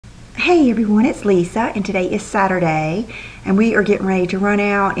Hey everyone, it's Lisa, and today is Saturday, and we are getting ready to run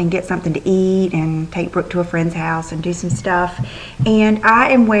out and get something to eat and take Brooke to a friend's house and do some stuff. And I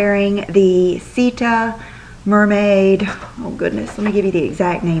am wearing the Sita Mermaid, oh goodness, let me give you the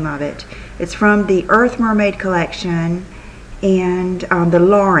exact name of it. It's from the Earth Mermaid collection and the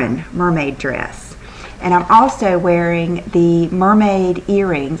Lauren Mermaid dress. And I'm also wearing the mermaid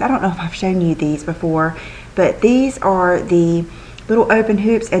earrings. I don't know if I've shown you these before, but these are the little open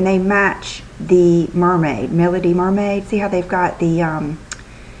hoops, and they match the mermaid, Melody Mermaid. See how they've got the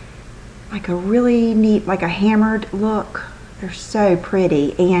like a really neat, like a hammered look. They're so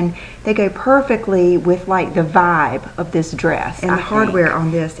pretty, and they go perfectly with like the vibe of this dress. And the hardware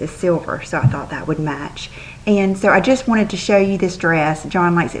on this is silver, so I thought that would match. And so I just wanted to show you this dress.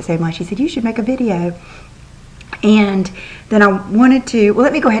 John likes it so much, he said you should make a video. And then I wanted to, well,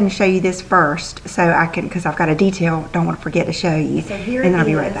 let me go ahead and show you this first so I can, because I've got a detail, don't want to forget to show you. So here and then I'll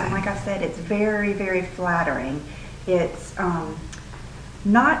be right back. Like I said, it's very, very flattering. It's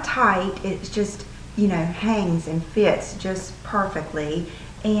not tight, it's just, you know, hangs and fits just perfectly.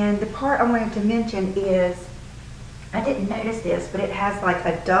 And the part I wanted to mention is, I didn't notice this, but it has like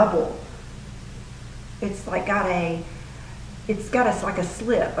a double. It's like got a, like a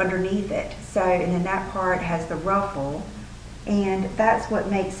slip underneath it. So, and then that part has the ruffle, and that's what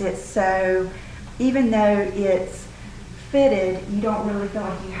makes it so, even though it's fitted, you don't really feel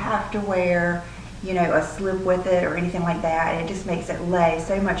like you have to wear, you know, a slip with it or anything like that, and it just makes it lay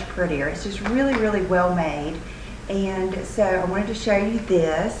so much prettier. It's just really, really well made. And so I wanted to show you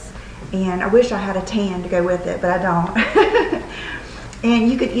this, and I wish I had a tan to go with it, but I don't.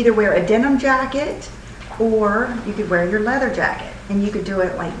 And you could either wear a denim jacket, or you could wear your leather jacket, and you could do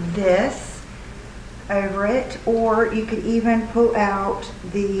it like this over it, or you could even pull out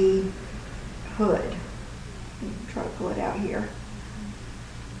the hood. Try to pull it out here.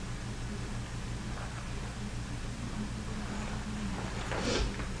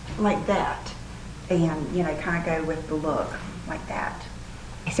 Like that, and you know, kind of go with the look like that.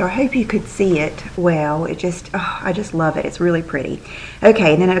 So I hope you could see it well. It just, oh, I just love it. It's really pretty.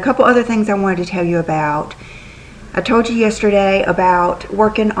 Okay, and then a couple other things I wanted to tell you about. I told you yesterday about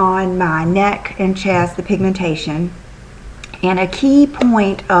working on my neck and chest, the pigmentation. And a key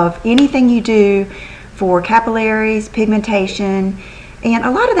point of anything you do for capillaries, pigmentation, and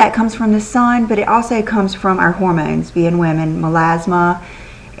a lot of that comes from the sun, but it also comes from our hormones, being women, melasma.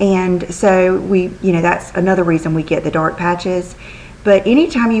 And so we, you know, that's another reason we get the dark patches. But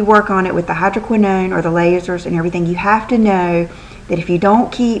anytime you work on it with the hydroquinone or the lasers and everything, you have to know that if you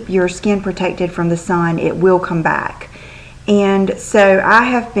don't keep your skin protected from the sun, it will come back. And so I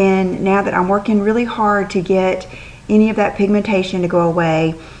have been, now that I'm working really hard to get any of that pigmentation to go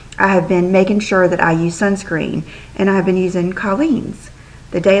away, I have been making sure that I use sunscreen. And I've been using Colleen's,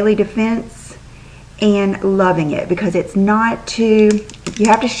 the Daily Defense, and loving it because it's not too, you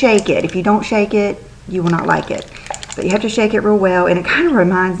have to shake it. If you don't shake it, you will not like it. But you have to shake it real well, and it kind of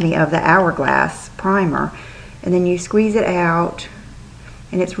reminds me of the Hourglass primer. And then you squeeze it out,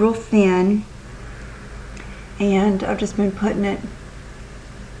 and it's real thin. And I've just been putting it,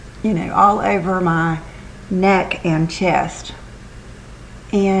 you know, all over my neck and chest.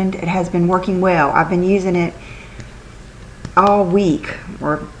 And it has been working well. I've been using it all week,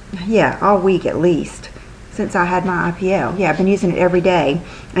 or yeah, all week at least, since I had my IPL. Yeah, I've been using it every day,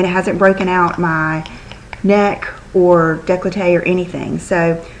 and it hasn't broken out my neck or décolleté or anything.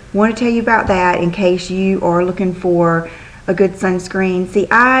 So want to tell you about that in case you are looking for a good sunscreen. See,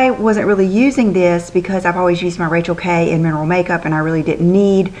 I wasn't really using this because I've always used my Rachel K in mineral makeup, and I really didn't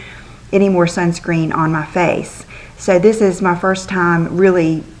need any more sunscreen on my face. So this is my first time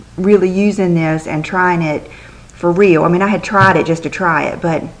really using this and trying it for real. I mean, I had tried it just to try it,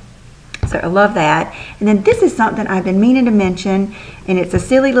 but so I love that. And then this is something I've been meaning to mention, and it's a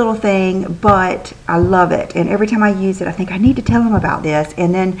silly little thing, but I love it. And every time I use it, I think I need to tell them about this,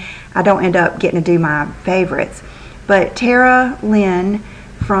 and then I don't end up getting to do my favorites. But Tara Lynn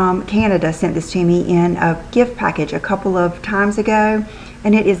from Canada sent this to me in a gift package a couple of times ago,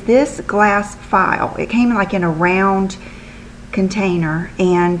 and it is this glass file. It came like in a round container,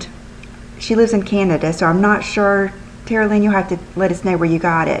 and she lives in Canada, so I'm not sure. Tara Lynn, you'll have to let us know where you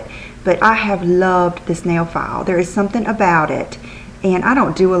got it. But I have loved this nail file. There is something about it, and I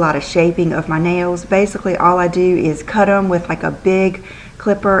don't do a lot of shaping of my nails. Basically, all I do is cut them with like a big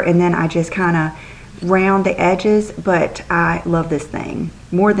clipper, and then I just kind of round the edges. But I love this thing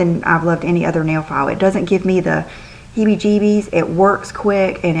more than I've loved any other nail file. It doesn't give me the heebie-jeebies. It works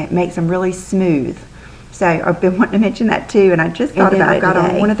quick, and it makes them really smooth. So I've been wanting to mention that too, and I just thought about it today. I got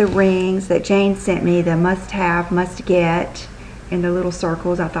on one of the rings that Jane sent me, the must-have, must-get. in the little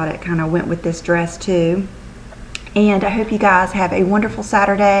circles. I thought it kind of went with this dress too. And I hope you guys have a wonderful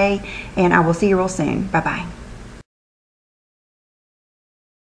Saturday, and I will see you real soon. Bye-bye.